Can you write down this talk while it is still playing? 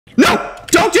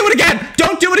Don't do it again!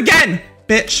 Don't do it again!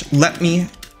 Bitch, let me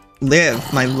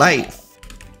live my life.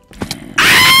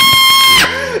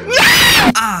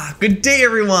 Good day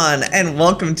everyone, and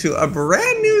welcome to a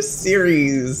brand new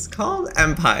series called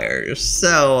Empires.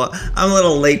 So, I'm a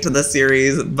little late to the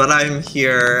series, but I'm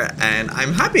here and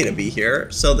I'm happy to be here.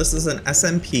 So this is an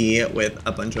SMP with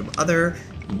a bunch of other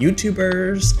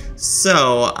YouTubers.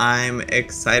 So I'm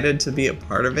excited to be a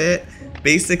part of it.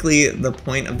 Basically, the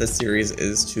point of the series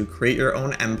is to create your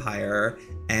own empire,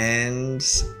 and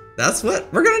that's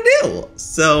what we're gonna do.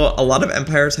 So a lot of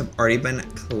empires have already been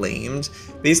claimed.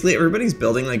 Basically, everybody's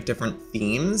building like different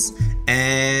themes,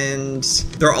 and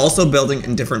they're also building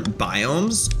in different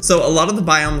biomes. So a lot of the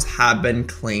biomes have been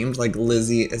claimed, like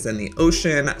Lizzie is in the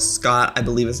ocean, Scott, I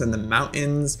believe, is in the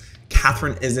mountains,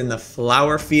 Catherine is in the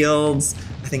flower fields,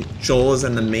 I think Joel is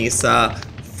in the mesa.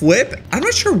 Flip, I'm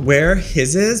not sure where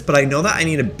his is, but I know that I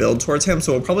need to build towards him,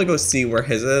 so we'll probably go see where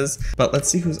his is. But let's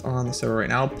see who's on the server right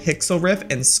now. Pixel Riff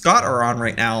and Scott are on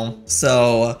right now,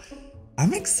 so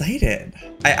I'm excited.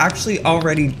 I actually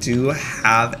already do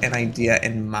have an idea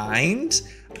in mind.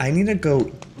 I need to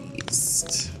go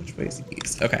east. Which way is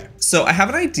east? Okay, so I have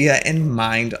an idea in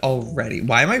mind already.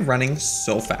 Why am I running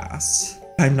so fast?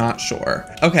 I'm not sure.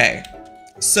 Okay,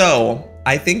 so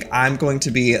I think I'm going to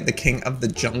be the king of the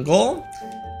jungle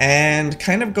and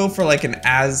kind of go for like an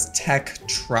Aztec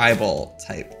tribal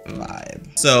type vibe.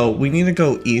 So we need to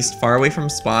go east, far away from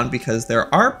spawn, because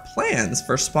there are plans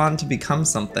for spawn to become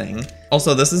something.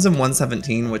 Also, this is in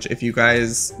 117, which if you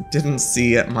guys didn't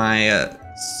see my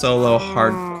solo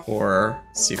hardcore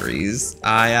series,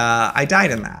 I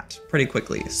died in that pretty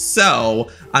quickly.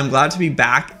 So I'm glad to be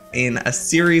back in a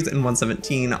series in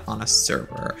 117 on a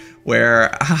server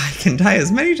where I can die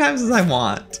as many times as I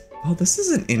want. Oh, this is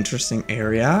an interesting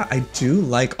area. I do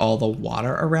like all the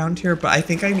water around here, but I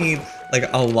think I need like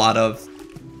a lot of...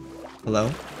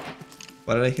 Hello?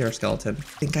 What did I hear, skeleton? I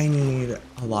think I need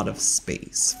a lot of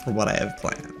space for what I have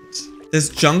planned. This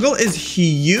jungle is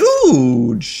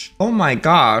huge. Oh my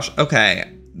gosh.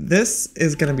 Okay, this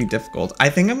is gonna be difficult.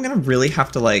 I think I'm gonna really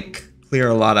have to like clear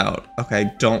a lot out.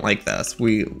 Okay, don't like this.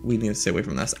 We need to stay away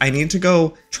from this. I need to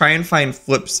go try and find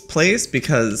Flip's place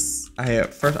because I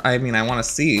want to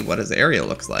see what his area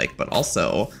looks like, but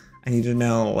also I need to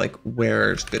know like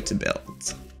where's good to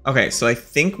build. Okay, so I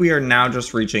think we are now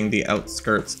just reaching the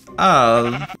outskirts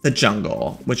of the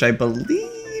jungle, which I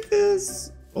believe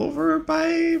is over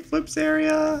by Flip's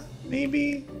area,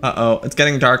 maybe? Uh-oh, it's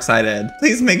getting dark-sided.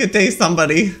 Please make it day,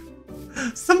 somebody.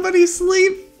 Somebody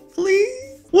sleep, please.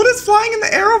 What is flying in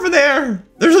the air over there?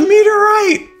 There's a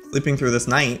meteorite! Sleeping through this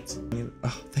night.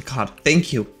 Oh, thank God.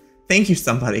 Thank you. Thank you,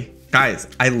 somebody. Guys,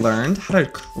 I learned how to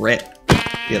crit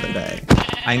the other day.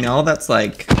 I know that's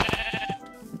like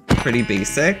pretty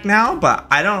basic now, but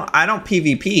I don't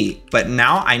PvP, but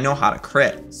now I know how to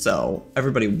crit. So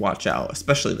everybody watch out,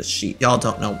 especially the sheep. Y'all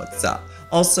don't know what's up.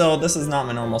 Also, this is not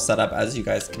my normal setup, as you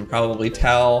guys can probably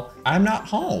tell. I'm not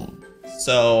home.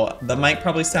 So the mic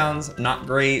probably sounds not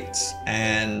great,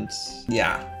 and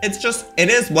yeah, it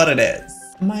is what it is.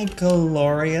 My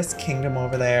glorious kingdom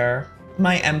over there.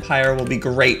 My empire will be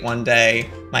great one day.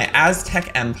 My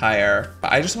Aztec empire.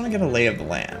 But I just want to get a lay of the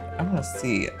land. I want to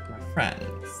see my friends.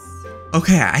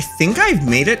 Okay, I think I've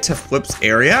made it to Flip's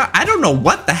area. I don't know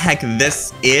what the heck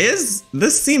this is.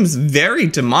 This seems very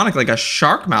demonic, like a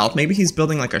shark mouth. Maybe he's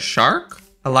building like a shark?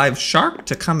 A live shark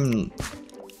to come,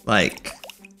 like,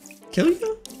 kill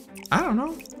you? I don't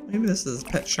know. Maybe this is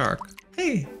pet shark.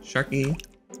 Hey, Sharky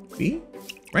B,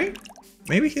 right?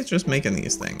 Maybe he's just making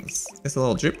these things. It's a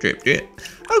little drip, drip, drip.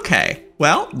 Okay,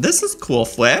 well, this is cool,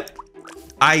 Flip.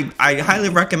 I highly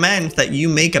recommend that you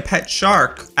make a pet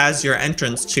shark as your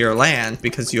entrance to your land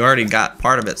because you already got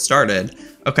part of it started.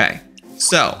 Okay,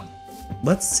 so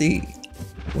let's see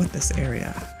what this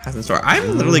area has in store.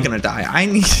 I'm literally gonna die. I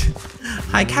need...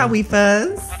 Hi, Cowie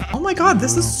Fuzz. Oh my God,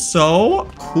 this is so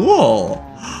cool.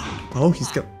 Oh,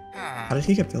 he's got... How did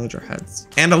he get villager heads?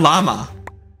 And a llama.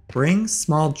 Bring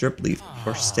small drip leaf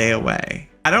or stay away.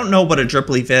 I don't know what a drip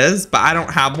leaf is, but I don't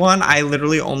have one. I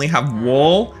literally only have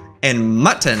wool and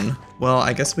mutton. Well,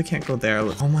 I guess we can't go there.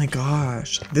 Oh my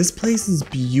gosh, this place is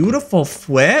beautiful,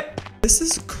 Flip. This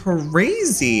is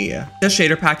crazy. The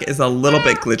shader pack is a little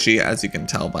bit glitchy, as you can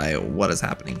tell by what is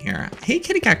happening here. Hey,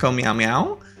 kitty cat, go meow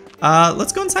meow.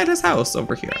 Let's go inside his house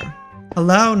over here.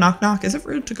 Hello, knock knock. Is it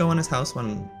rude to go in his house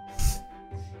when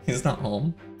he's not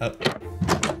home? Oh,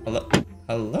 hello,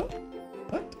 hello?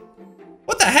 What?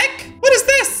 What the heck? What is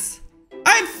this?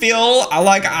 I feel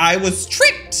like I was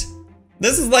tricked.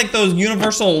 This is like those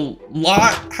universal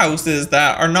lot houses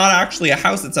that are not actually a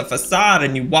house, it's a facade,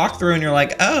 and you walk through and you're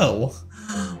like, oh,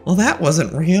 well, that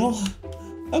wasn't real.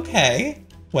 Okay,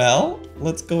 well,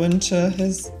 let's go into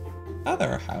his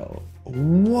other house.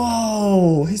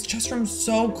 Whoa, his chest room's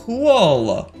so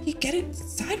cool. He get it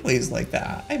sideways like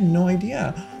that. I have no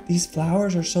idea. These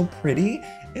flowers are so pretty.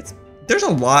 There's a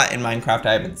lot in Minecraft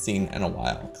I haven't seen in a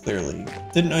while, clearly.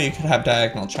 Didn't know you could have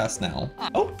diagonal chests now.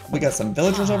 Oh, we got some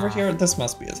villagers over here. This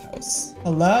must be his house.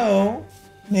 Hello?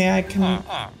 May I come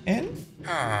in?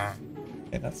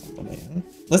 Okay, that's not the way in.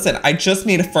 Listen, I just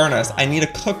need a furnace. I need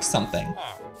to cook something.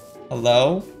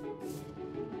 Hello?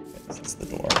 Okay, this is the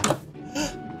door.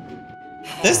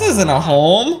 This isn't a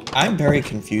home. I'm very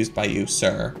confused by you,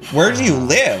 sir. Where do you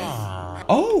live?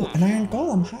 Oh, an iron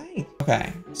golem, hi.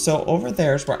 Okay, so over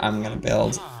there's where I'm gonna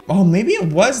build. Oh, maybe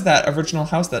it was that original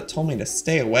house that told me to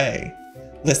stay away.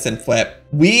 Listen, Flip,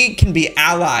 we can be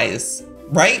allies,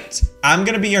 right? I'm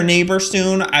gonna be your neighbor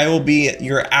soon. I will be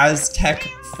your Aztec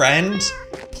friend.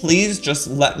 Please just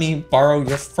let me borrow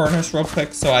your furnace real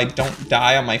quick so I don't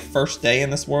die on my first day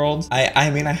in this world. I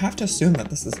mean, I have to assume that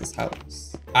this is his house.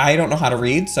 I don't know how to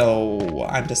read, so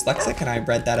I'm dyslexic, and I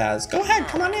read that as, go ahead,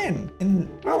 come on in, and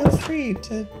feel free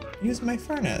to use my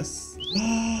furnace.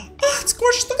 Oh, it's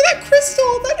gorgeous. Look at that crystal,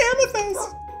 that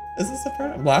amethyst. Is this a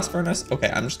furnace? Blast furnace?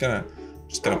 Okay, I'm just gonna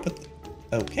put,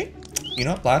 okay. You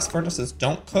know what, blast furnaces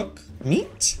don't cook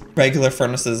meat. Regular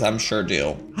furnaces, I'm sure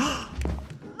do.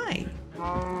 Hi.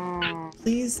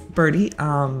 Please, Birdie,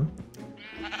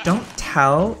 don't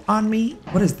tell on me.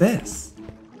 What is this?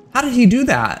 How did he do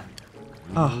that?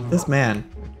 Oh, this man,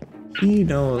 he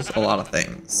knows a lot of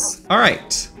things. All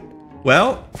right,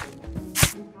 well,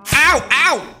 ow,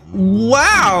 ow,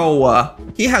 wow.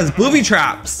 He has booby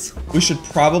traps. We should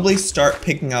probably start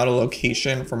picking out a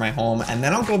location for my home, and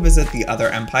then I'll go visit the other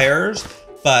empires,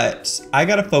 but I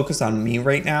gotta focus on me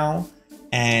right now,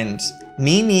 and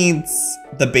me needs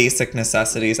the basic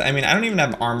necessities. I mean, I don't even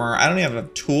have armor. I don't even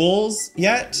have tools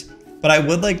yet, but I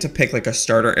would like to pick like a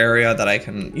starter area that I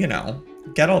can, you know,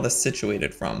 get all this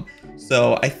situated from.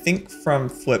 So I think from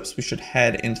Flips, we should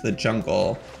head into the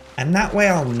jungle, and that way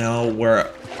I'll know where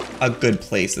a good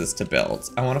place is to build.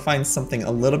 I want to find something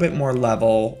a little bit more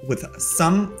level with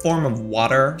some form of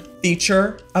water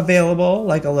feature available,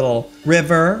 like a little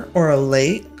river or a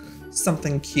lake,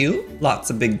 something cute, lots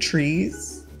of big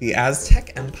trees. The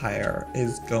Aztec Empire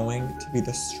is going to be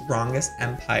the strongest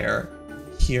empire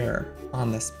here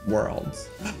on this world.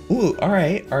 Ooh, all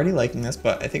right, already liking this,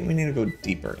 but I think we need to go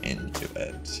deeper into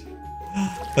it.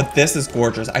 But this is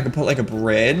gorgeous. I could put like a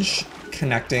bridge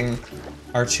connecting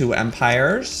our two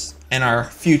empires and our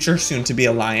future soon-to-be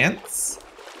alliance.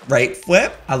 Right,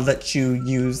 Flip? I'll let you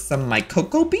use some of my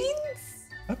cocoa beans?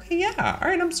 Okay, yeah, all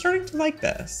right, I'm starting to like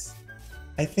this.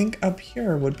 I think up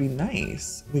here would be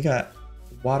nice. We got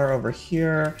water over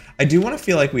here. I do want to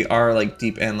feel like we are like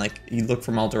deep in, like you look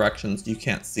from all directions, you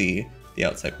can't see the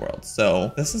outside world.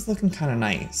 So this is looking kind of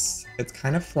nice. It's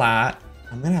kind of flat.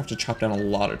 I'm gonna have to chop down a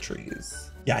lot of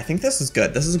trees. Yeah, I think this is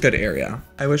good. This is a good area.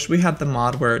 I wish we had the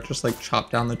mod where it just like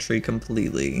chopped down the tree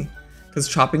completely, because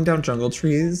chopping down jungle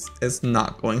trees is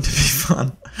not going to be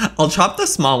fun. I'll chop the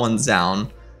small ones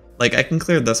down. Like I can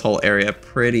clear this whole area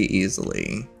pretty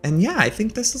easily. And yeah, I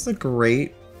think this is a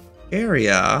great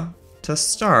area to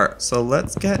start. So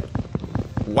let's get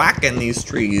whacking these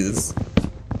trees.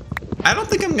 I don't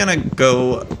think I'm gonna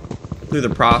go through the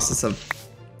process of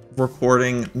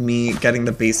recording me getting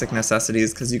the basic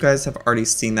necessities, because you guys have already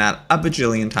seen that a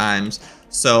bajillion times.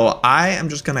 So I am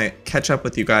just gonna catch up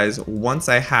with you guys once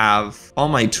I have all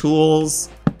my tools,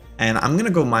 and I'm gonna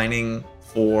go mining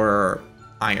for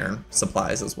iron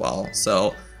supplies as well.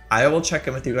 So I will check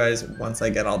in with you guys once I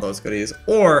get all those goodies,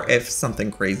 or if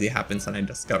something crazy happens and I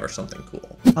discover something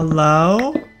cool.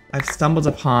 Hello? I've stumbled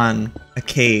upon a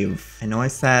cave. I know I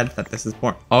said that this is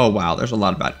boring. Oh wow, there's a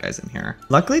lot of bad guys in here.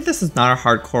 Luckily, this is not a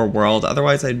hardcore world.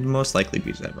 Otherwise, I'd most likely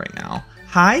be dead right now.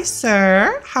 Hi,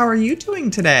 sir. How are you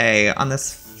doing today on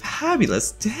this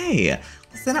fabulous day?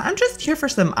 Listen, I'm just here for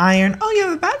some iron. Oh, you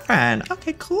have a bad friend.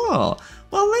 Okay, cool.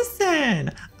 Well,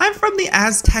 listen, I'm from the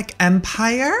Aztec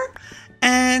Empire,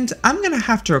 and I'm gonna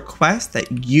have to request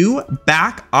that you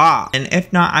back off. And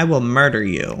if not, I will murder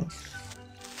you.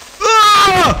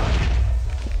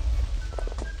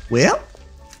 Well,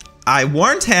 I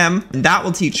warned him, and that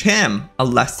will teach him a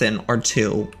lesson or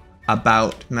two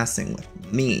about messing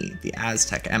with me, the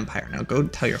Aztec Empire. Now go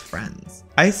tell your friends.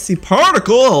 I see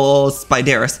particles,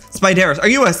 Spiderus. Spiderus, are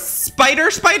you a spider?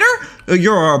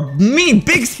 You're a mean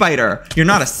big spider. You're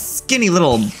not a skinny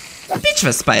little bitch of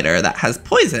a spider that has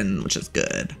poison, which is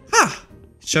good. Ah,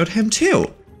 showed him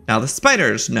too. Now the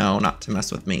spiders know not to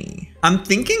mess with me. I'm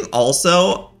thinking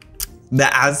also, the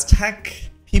Aztec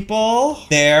people,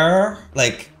 they're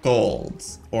like gold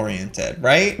oriented,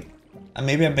 right?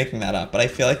 Maybe I'm making that up, but I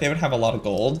feel like they would have a lot of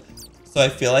gold. So I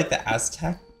feel like the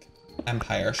Aztec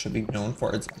Empire should be known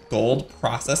for its gold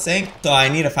processing. So I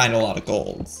need to find a lot of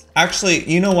golds. Actually,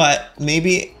 you know what?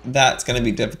 Maybe that's gonna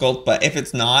be difficult, but if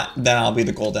it's not, then I'll be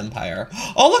the gold empire.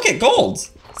 Oh, look at gold.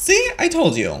 See, I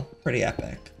told you. Pretty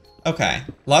epic. Okay,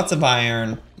 lots of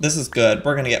iron. This is good.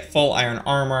 We're gonna get full iron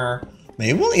armor.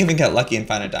 Maybe we'll even get lucky and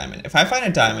find a diamond. If I find a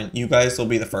diamond, you guys will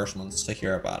be the first ones to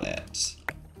hear about it.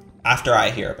 After I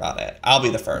hear about it, I'll be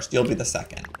the first. You'll be the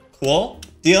second. Cool?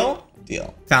 Deal?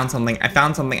 Deal. Found something. I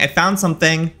found something. I found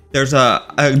something. There's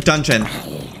a dungeon.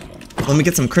 Let me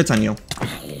get some crits on you.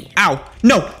 Ow.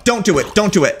 No, don't do it.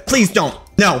 Don't do it. Please don't.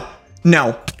 No.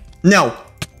 No. No.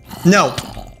 No.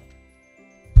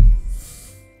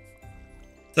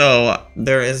 So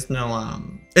there is no,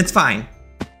 it's fine.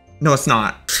 No, it's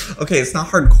not. Okay, it's not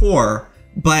hardcore,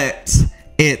 but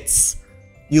it's,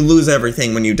 you lose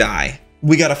everything when you die.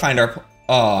 We gotta find our,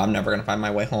 oh, I'm never gonna find my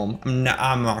way home.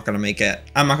 I'm not gonna make it.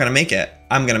 I'm not gonna make it.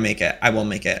 I'm gonna make it. I will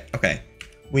make it. Okay,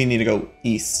 we need to go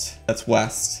east. That's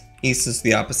west. East is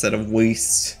the opposite of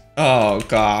west. Oh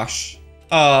gosh.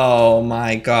 Oh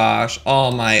my gosh.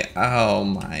 Oh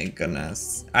my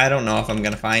goodness. I don't know if I'm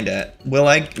gonna find it. Will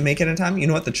I make it in time? You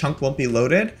know what? The chunk won't be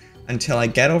loaded until I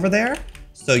get over there.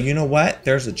 So you know what?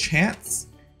 There's a chance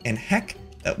in heck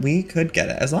that we could get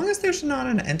it. As long as there's not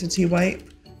an entity wipe,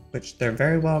 which there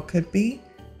very well could be,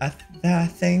 a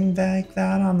thing like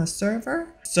that on the server.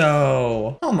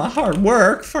 So, all my hard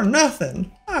work for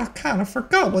nothing. I kind of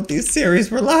forgot what these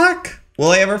series were like.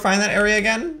 Will I ever find that area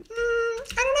again?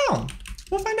 I don't know.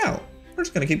 We'll find out. We're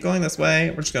just gonna keep going this way.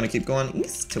 We're just gonna keep going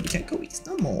east till we can't go east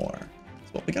no more.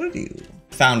 That's what we gotta do.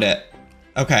 Found it.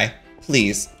 Okay,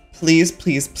 please. Please,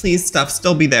 please, please, stuff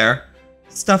still be there.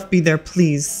 Stuff be there,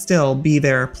 please. Still be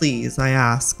there, please. I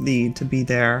ask thee to be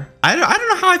there. I don't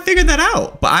know how I figured that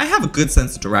out, but I have a good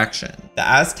sense of direction. The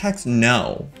Aztecs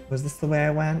know. Was this the way I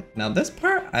went? Now this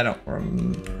part, I don't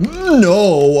remember.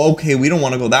 No, okay, we don't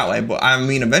want to go that way, but I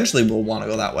mean, eventually we'll want to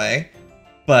go that way,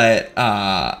 but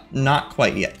not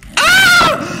quite yet.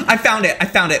 Ah! I found it. I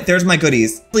found it. There's my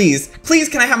goodies. Please, please,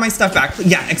 can I have my stuff back?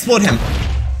 Yeah, explode him.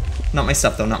 Not my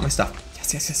stuff though, not my stuff.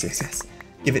 Yes, yes, yes, yes, yes.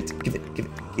 Give it, give it, give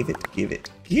it, give it, give it,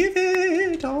 give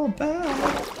it all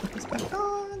back. Put this back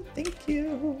on. Thank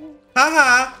you.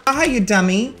 Haha, haha, you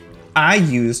dummy. I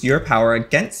used your power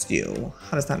against you.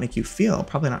 How does that make you feel?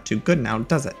 Probably not too good now,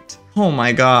 does it? Oh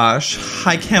my gosh,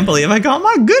 I can't believe I got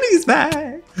my goodies back.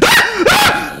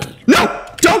 No,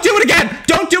 don't do it again.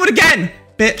 Don't do it again.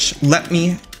 Bitch, let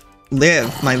me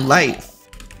live my life.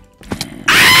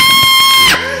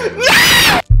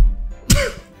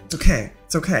 It's okay.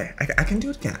 It's okay. I can do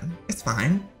it again. It's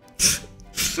fine.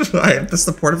 I have the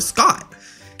support of Scott.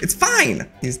 It's fine.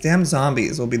 These damn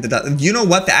zombies will be the death. You know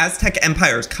what? The Aztec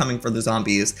Empire is coming for the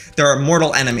zombies. They're a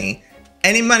mortal enemy.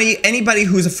 Anybody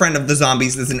who's a friend of the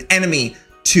zombies is an enemy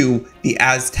to the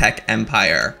Aztec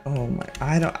Empire. Oh my,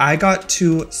 I got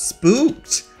too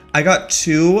spooked. I got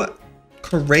too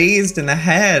crazed in the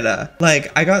head.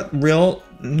 Like, I got real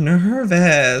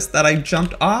nervous that I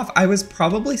jumped off. I was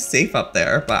probably safe up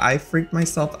there, but I freaked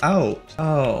myself out.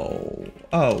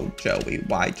 Oh, Joey,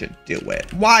 why'd you do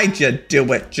it? Why'd you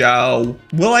do it, Joe?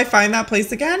 Will I find that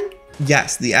place again?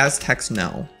 Yes, the Aztecs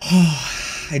know.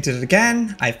 I did it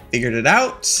again. I figured it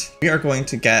out. We are going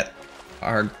to get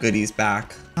our goodies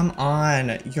back. Come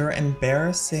on, you're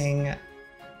embarrassing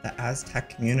the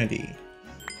Aztec community.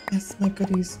 Yes, my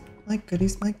goodies. My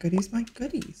goodies, my goodies, my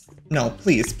goodies. No,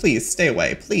 please, please, stay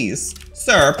away, please.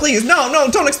 Sir, please, no, no,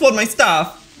 don't explode my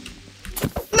stuff.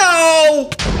 No!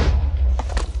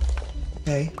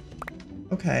 Okay,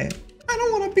 okay. I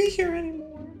don't want to be here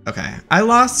anymore. Okay, I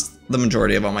lost the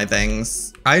majority of all my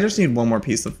things. I just need one more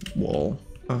piece of wool.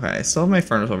 Okay, I still have my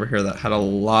furnace over here that had a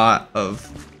lot of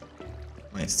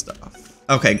my stuff.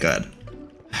 Okay, good.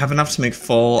 I have enough to make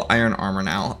full iron armor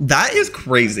now. That is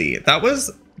crazy. That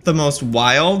was the most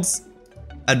wild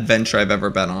adventure I've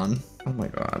ever been on. Oh my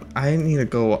god. I need to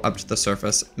go up to the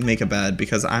surface, make a bed,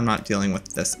 because I'm not dealing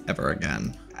with this ever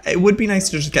again. It would be nice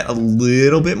to just get a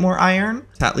little bit more iron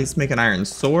to at least make an iron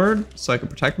sword so I can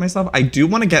protect myself. I do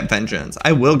want to get vengeance.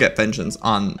 I will get vengeance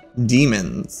on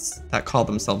demons that call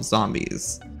themselves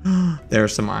zombies.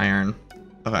 There's some iron.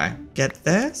 Okay, get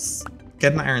this,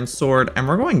 get an iron sword, and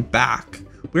we're going back.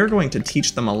 We're going to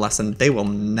teach them a lesson they will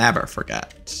never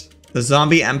forget. The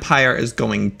zombie empire is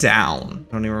going down.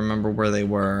 I don't even remember where they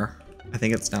were. I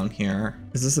think it's down here.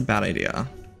 Is this a bad idea?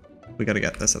 We gotta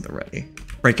get this at the ready.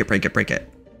 Break it, break it, break it.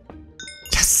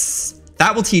 Yes!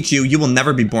 That will teach you, you will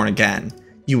never be born again.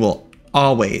 You will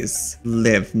always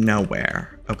live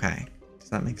nowhere. Okay, does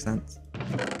that make sense?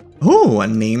 Oh, a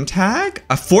name tag?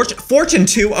 A fortune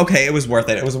 2? Okay, it was worth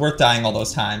it. It was worth dying all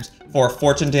those times for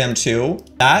fortune damn 2.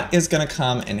 That is gonna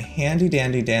come in handy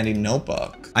dandy dandy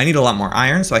notebook. I need a lot more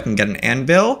iron so I can get an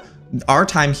anvil. Our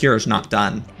time here is not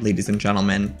done, ladies and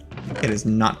gentlemen. It is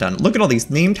not done. Look at all these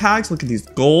name tags. Look at these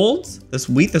golds, this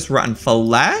wheat, this rotten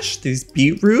flesh, these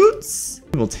beetroots.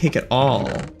 I will take it all.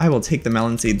 I will take the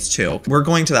melon seeds too. We're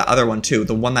going to that other one too.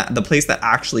 The place that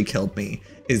actually killed me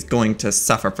is going to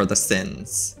suffer for the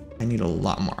sins. I need a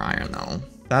lot more iron though.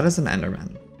 That is an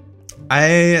Enderman.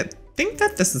 I think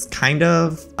that this is kind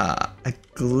of a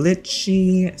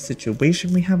glitchy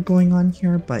situation we have going on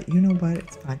here, but you know what?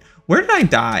 It's fine. Where did I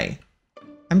die?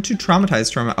 I'm too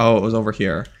traumatized from it. Oh, it was over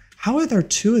here. How are there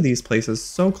two of these places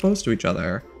so close to each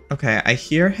other? Okay, I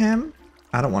hear him.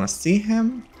 I don't want to see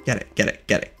him. Get it, get it,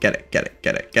 get it, get it, get it,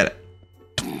 get it, get it.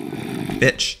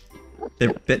 Bitch.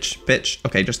 Bitch.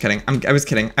 Okay, just kidding. I was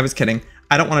kidding.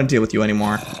 I don't want to deal with you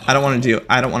anymore. I don't want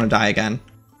to die again.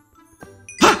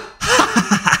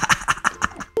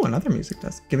 Oh, another music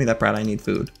desk. Give me that bread. I need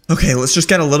food. Okay, let's just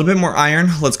get a little bit more iron.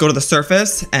 Let's go to the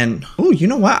surface and, oh, you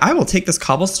know what? I will take this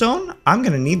cobblestone. I'm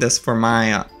going to need this for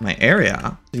my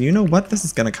area. You know what? This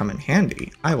is going to come in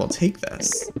handy. I will take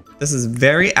this. This is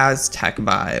very Aztec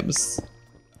vibes.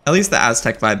 At least the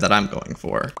Aztec vibe that I'm going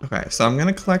for. Okay, so I'm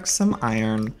going to collect some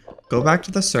iron. Go back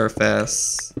to the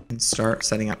surface and start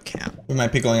setting up camp. We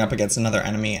might be going up against another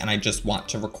enemy and I just want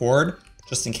to record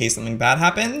just in case something bad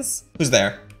happens. Who's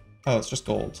there? Oh, it's just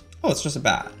gold. Oh, it's just a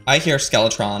bat. I hear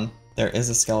Skeletron. There is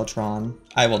a Skeletron.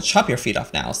 I will chop your feet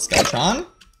off now, Skeletron.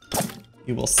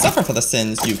 You will suffer for the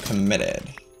sins you've committed.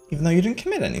 Even though you didn't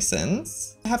commit any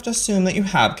sins. I have to assume that you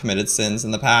have committed sins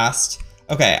in the past.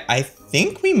 Okay, I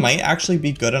think we might actually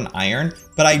be good on iron,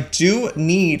 but I do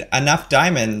need enough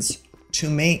diamonds to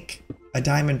make a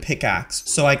diamond pickaxe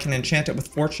so I can enchant it with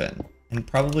fortune and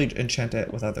probably enchant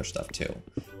it with other stuff too.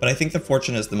 But I think the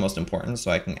fortune is the most important so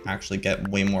I can actually get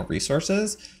way more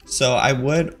resources. So I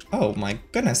would, oh my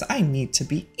goodness, I need to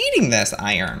be eating this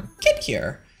iron. Get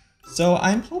here. So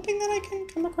I'm hoping that I can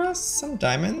come across some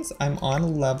diamonds. I'm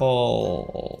on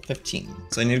level 15.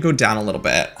 So I need to go down a little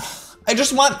bit. I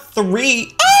just want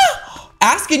 3. Ah!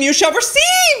 Ask and you shall receive.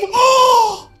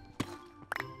 Oh!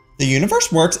 The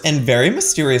universe works in very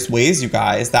mysterious ways, you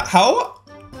guys. How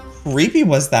creepy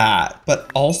was that?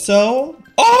 But also,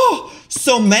 oh,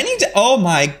 so many, oh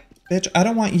my, bitch, I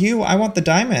don't want you. I want the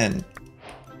diamond.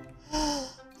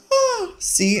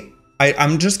 See,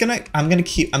 I'm gonna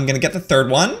get the third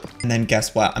one. And then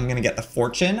guess what? I'm gonna get the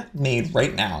fortune made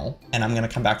right now. And I'm gonna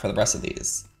come back for the rest of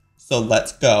these. So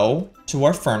let's go to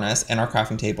our furnace and our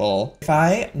crafting table. If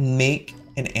I make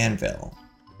an anvil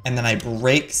and then I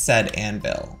break said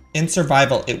anvil, in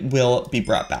survival, it will be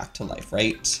brought back to life,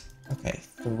 right? Okay,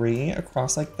 3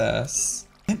 across like this.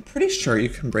 I'm pretty sure you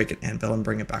can break an anvil and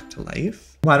bring it back to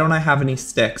life. Why don't I have any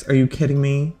sticks? Are you kidding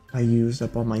me? I used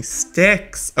up all my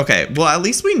sticks. Okay, well, at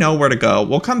least we know where to go.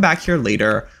 We'll come back here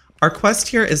later. Our quest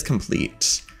here is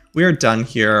complete. We are done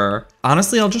here.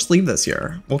 Honestly, I'll just leave this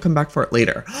here. We'll come back for it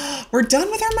later. We're done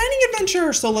with our mining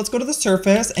adventure. So let's go to the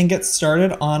surface and get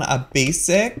started on a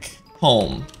basic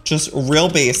home. Just real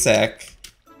basic.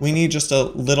 We need just a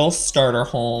little starter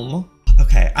home.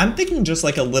 Okay, I'm thinking just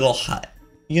like a little hut.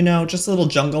 You know, just a little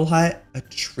jungle hut, a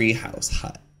treehouse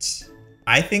hut.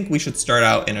 I think we should start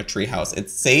out in a treehouse.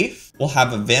 It's safe. We'll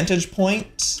have a vantage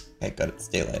point. Okay, good, it's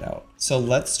daylight out. So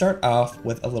let's start off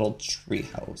with a little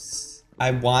treehouse. I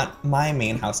want my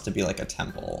main house to be like a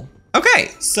temple.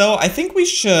 Okay, so I think we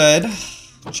should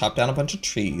chop down a bunch of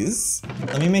trees.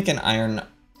 Let me make an iron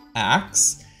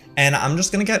axe. And I'm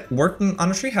just gonna get working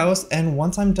on a treehouse, and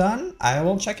once I'm done, I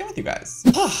will check in with you guys.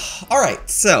 All right,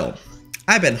 so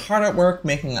I've been hard at work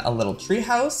making a little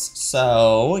treehouse,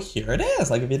 so here it is.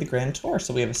 I'll give you the grand tour.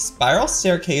 So we have a spiral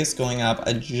staircase going up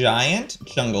a giant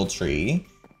jungle tree,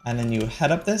 and then you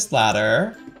head up this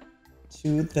ladder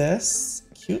to this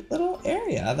cute little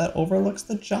area that overlooks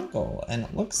the jungle, and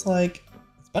it looks like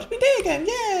it's about to be day again.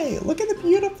 Yay! Look at the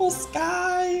beautiful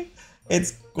sky.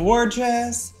 It's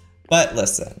gorgeous. But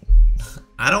listen,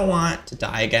 I don't want to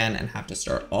die again and have to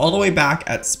start all the way back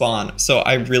at spawn. So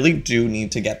I really do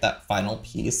need to get that final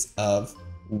piece of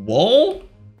wool,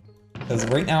 because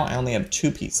right now I only have 2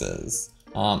 pieces.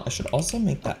 I should also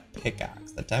make that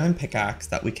pickaxe, that diamond pickaxe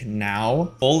that we can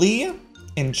now fully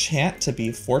enchant to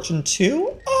be fortune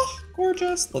 2. Oh,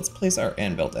 gorgeous. Let's place our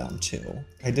anvil down too.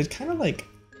 I did kind of like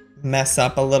mess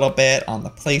up a little bit on the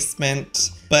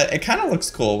placement, but it kind of looks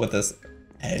cool with this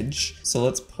edge. So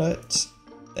let's put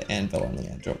the anvil on the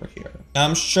edge over here. Now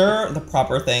I'm sure the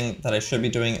proper thing that I should be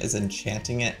doing is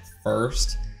enchanting it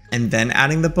first and then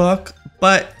adding the book,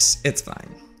 but it's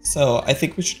fine. So I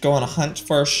think we should go on a hunt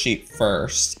for a sheep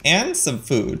first and some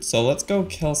food. So let's go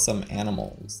kill some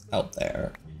animals out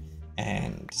there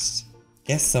and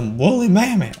get some woolly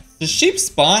mammoth. Do sheep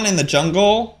spawn in the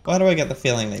jungle? Why do I get the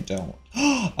feeling they don't?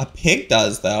 A pig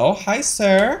does though. Hi,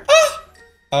 sir. Oh,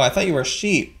 I thought you were a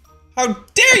sheep. How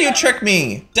dare you trick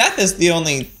me? Death is the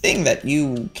only thing that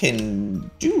you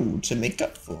can do to make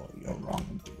up for your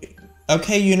wrongdoing.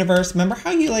 Okay, universe, remember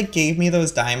how you like gave me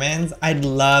those diamonds? I'd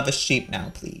love a sheep now,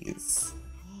 please.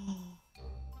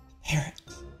 Parrot,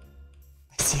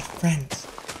 I see a friend.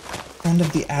 Friend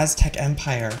of the Aztec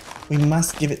Empire. We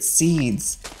must give it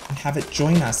seeds and have it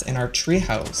join us in our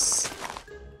treehouse.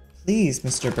 Please,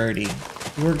 Mr. Birdie,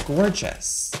 you are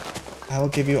gorgeous. I will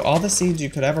give you all the seeds you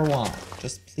could ever want.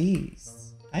 Just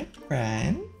please. Hi,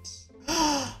 friend.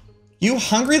 You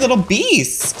hungry little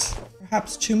beast.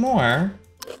 Perhaps 2 more.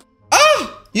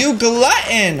 Oh, you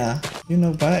glutton. You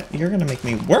know what? You're gonna make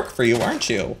me work for you, aren't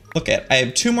you? Look it, I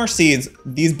have 2 more seeds.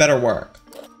 These better work.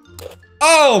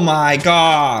 Oh my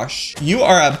gosh. You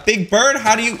are a big bird.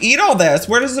 How do you eat all this?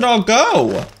 Where does it all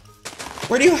go?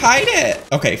 Where do you hide it?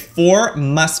 Okay, 4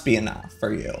 must be enough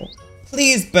for you.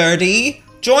 Please, birdie,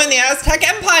 join the Aztec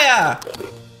Empire.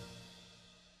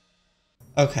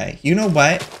 Okay, you know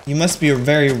what? You must be a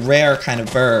very rare kind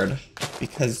of bird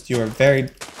because you are very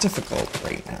difficult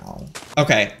right now.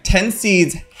 Okay, 10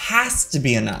 seeds has to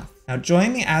be enough. Now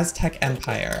join the Aztec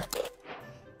Empire.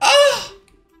 Oh!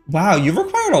 Wow, you've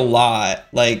required a lot.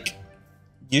 Like,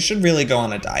 you should really go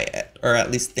on a diet or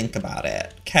at least think about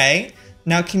it, okay?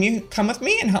 Now, can you come with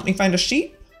me and help me find a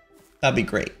sheep? That'd be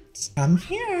great. Come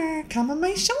here, come on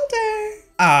my shoulder.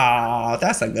 Oh,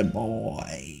 that's a good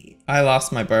boy. I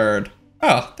lost my bird.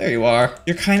 Oh, there you are.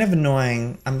 You're kind of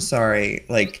annoying. I'm sorry.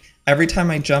 Like, every time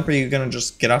I jump, are you gonna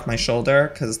just get off my shoulder?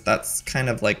 Because that's kind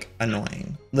of, like,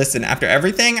 annoying. Listen, after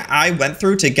everything I went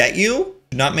through to get you,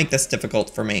 do not make this difficult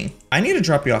for me. I need to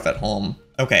drop you off at home.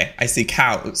 Okay, I see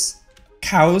cows.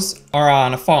 Cows are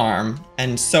on a farm,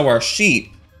 and so are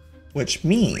sheep, which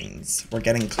means we're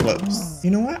getting close.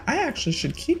 You know what? I actually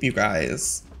should keep you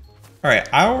guys. All right,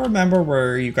 I'll remember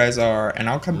where you guys are and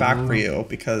I'll come back for you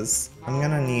because I'm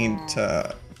gonna need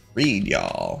to read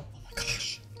y'all. Oh my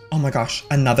gosh. Oh my gosh,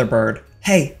 another bird.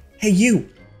 Hey you.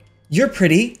 You're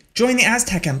pretty. Join the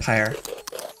Aztec Empire.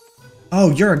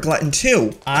 Oh, you're a glutton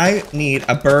too. I need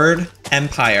a bird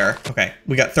empire. Okay,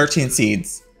 we got 13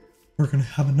 seeds. We're gonna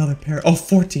have another pair. Oh,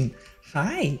 14.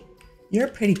 Hi, you're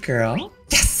a pretty girl.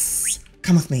 Yes,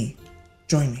 come with me.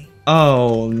 Join me.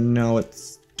 Oh no,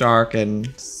 it's dark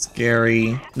and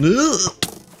scary. Ugh.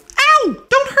 Ow!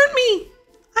 Don't hurt me!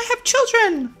 I have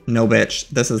children! No, bitch.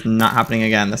 This is not happening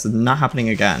again. This is not happening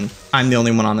again. I'm the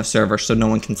only one on the server, so no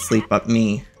one can sleep but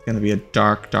me. It's gonna be a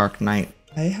dark, dark night.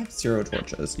 I have 0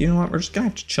 torches. You know what? We're just gonna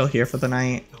have to chill here for the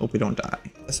night. Hope we don't die.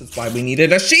 This is why we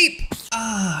needed a sheep!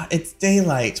 Ah, it's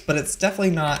daylight, but it's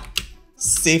definitely not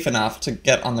safe enough to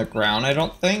get on the ground, I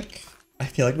don't think. I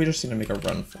feel like we just need to make a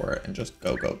run for it and just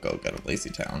go get a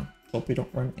lazy town. Hope we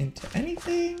don't run into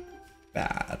anything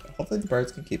bad. Hopefully the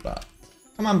birds can keep up.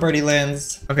 Come on, birdie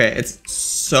lands. Okay, it's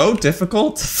so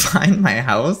difficult to find my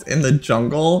house in the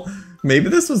jungle. Maybe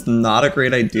this was not a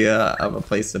great idea of a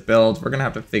place to build. We're gonna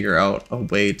have to figure out a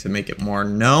way to make it more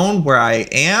known where I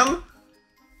am.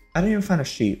 I didn't even find a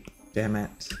sheep, damn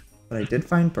it. But I did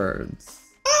find birds.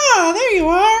 Ah, there you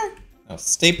are. Oh,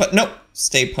 stay put, nope,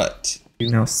 stay put. You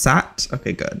know, sat,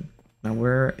 okay, good. Now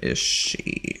where is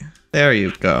she? There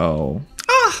you go.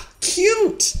 Ah,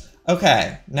 cute.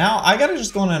 Okay, now I gotta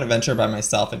just go on an adventure by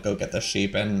myself and go get the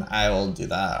sheep, and I will do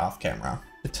that off camera.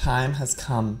 The time has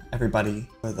come, everybody,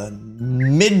 for the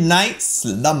midnight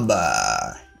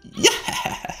slumber.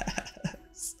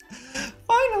 Yes!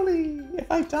 Finally! If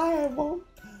I die, I won't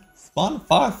spawn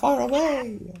far, far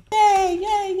away. Yay,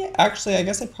 yay, yay. Actually, I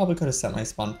guess I probably could have set my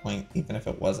spawn point even if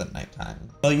it wasn't nighttime.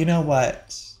 Well, you know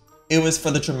what? It was for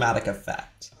the dramatic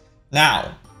effect.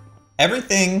 Now,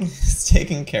 everything is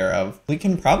taken care of. We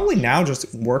can probably now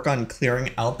just work on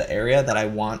clearing out the area that I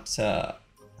want to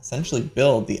essentially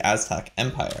build the Aztec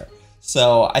Empire.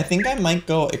 So I think I might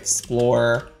go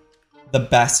explore the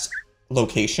best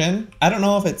location. I don't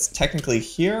know if it's technically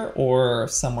here or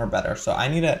somewhere better. So I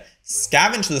need to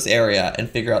scavenge this area and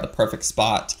figure out the perfect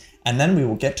spot, and then we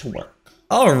will get to work.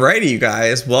 Alrighty, you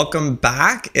guys, welcome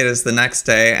back. It is the next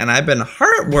day and I've been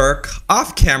hard at work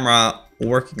off camera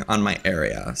working on my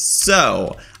area.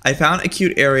 So I found a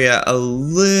cute area a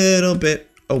little bit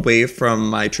away from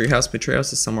my treehouse. My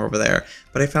treehouse is somewhere over there,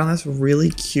 but I found this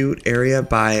really cute area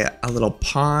by a little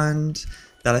pond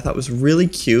that I thought was really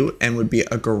cute and would be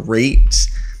a great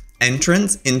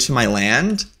entrance into my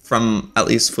land from at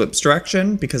least Flip's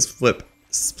direction, because Flip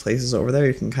places over there.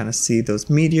 You can kind of see those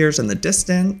meteors in the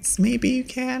distance. Maybe you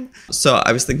can. So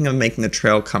I was thinking of making the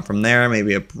trail come from there,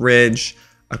 maybe a bridge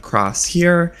across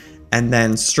here, and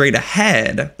then straight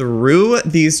ahead through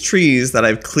these trees that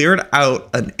I've cleared out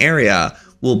an area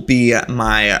will be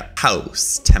my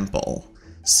house temple.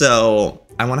 So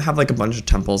I want to have like a bunch of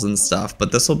temples and stuff,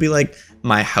 but this will be like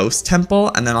my house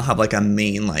temple, and then I'll have like a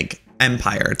main like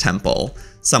empire temple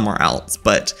somewhere else.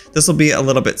 But this will be a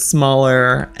little bit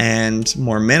smaller and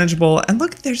more manageable. And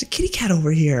look, there's a kitty cat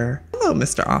over here. Hello,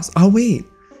 Mr. Oh, wait.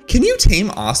 Can you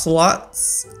tame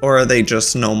ocelots, or are they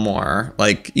just no more?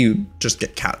 Like, you just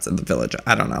get cats in the village?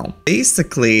 I don't know.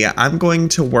 Basically, I'm going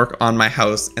to work on my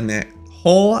house in the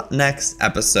whole next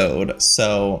episode,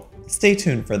 so stay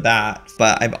tuned for that.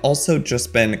 But I've also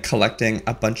just been collecting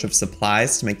a bunch of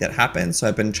supplies to make that happen. So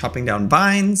I've been chopping down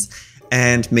vines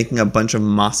and making a bunch of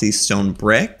mossy stone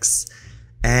bricks.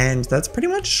 And that's pretty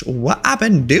much what I've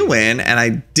been doing. And I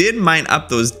did mine up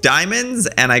those diamonds,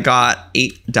 and I got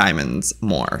 8 diamonds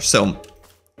more. So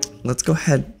let's go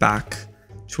head back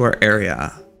to our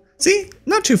area. See,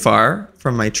 not too far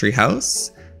from my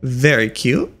treehouse. Very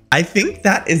cute. I think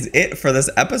that is it for this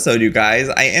episode, you guys.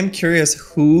 I am curious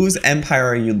whose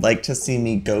empire you'd like to see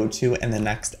me go to in the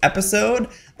next episode,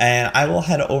 and I will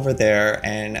head over there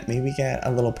and maybe get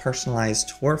a little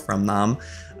personalized tour from them.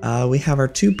 We have our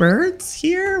 2 birds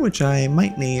here, which I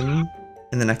might name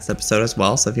in the next episode as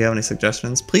well. So if you have any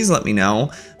suggestions, please let me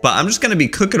know. But I'm just gonna be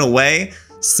cooking away,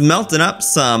 smelting up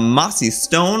some mossy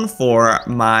stone for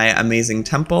my amazing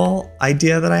temple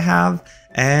idea that I have.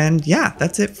 And yeah,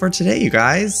 that's it for today, you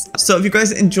guys. So if you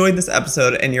guys enjoyed this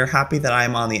episode and you're happy that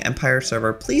I'm on the Empire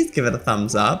server, please give it a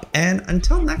thumbs up. And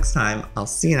until next time, I'll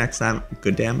see you next time.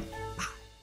 Good damn